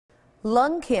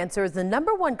Lung cancer is the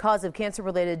 #1 cause of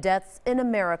cancer-related deaths in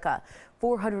America.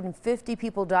 450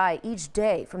 people die each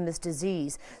day from this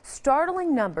disease.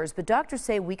 Startling numbers, but doctors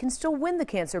say we can still win the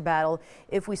cancer battle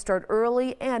if we start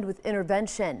early and with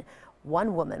intervention.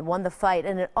 One woman won the fight,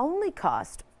 and it only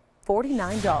cost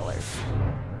 $49.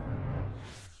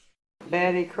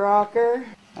 Betty Crocker.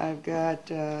 I've got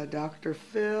Dr.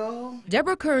 Phil.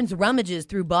 Deborah Kearns rummages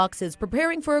through boxes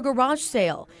preparing for a garage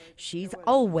sale. She's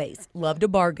always loved a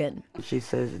bargain. She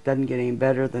says it doesn't get any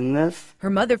better than this. Her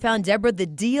mother found Deborah the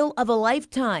deal of a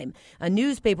lifetime. A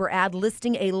newspaper ad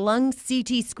listing a lung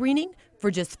CT screening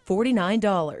for just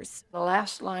 $49. The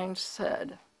last line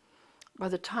said, "By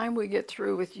the time we get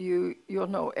through with you, you'll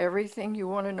know everything you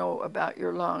want to know about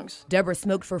your lungs." Deborah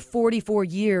smoked for 44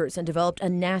 years and developed a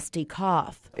nasty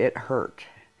cough. It hurt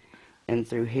in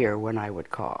through here when I would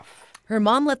cough. Her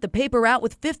mom let the paper out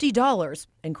with $50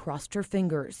 and crossed her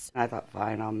fingers. I thought,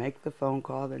 fine, I'll make the phone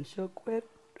call, then she'll quit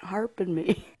harping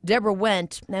me. Deborah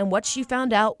went, and what she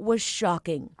found out was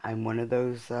shocking. I'm one of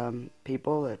those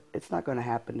people that it's not going to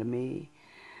happen to me.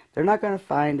 They're not going to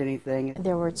find anything.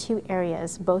 There were 2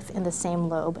 areas, both in the same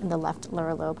lobe, in the left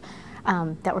lower lobe,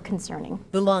 that were concerning.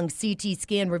 The lung CT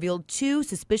scan revealed 2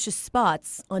 suspicious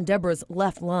spots on Deborah's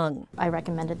left lung. I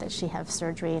recommended that she have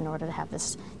surgery in order to have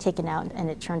this taken out, and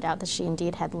it turned out that she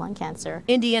indeed had lung cancer.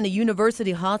 Indiana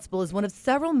University Hospital is one of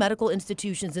several medical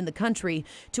institutions in the country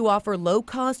to offer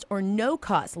low-cost or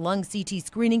no-cost lung CT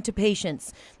screening to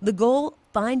patients. The goal,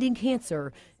 finding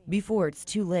cancer before it's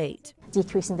too late.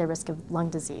 Decreasing the risk of lung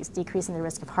disease, decreasing the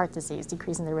risk of heart disease,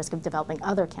 decreasing the risk of developing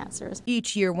other cancers.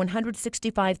 Each year,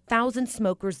 165,000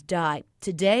 smokers die.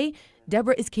 Today,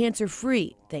 Deborah is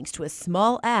cancer-free thanks to a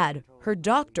small ad, her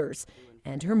doctors,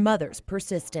 and her mother's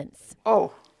persistence.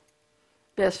 Oh,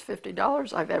 best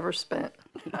 $50 I've ever spent.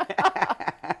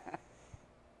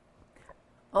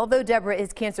 Although Deborah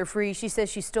is cancer-free, she says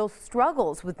she still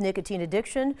struggles with nicotine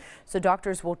addiction, so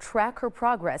doctors will track her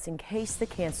progress in case the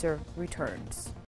cancer returns.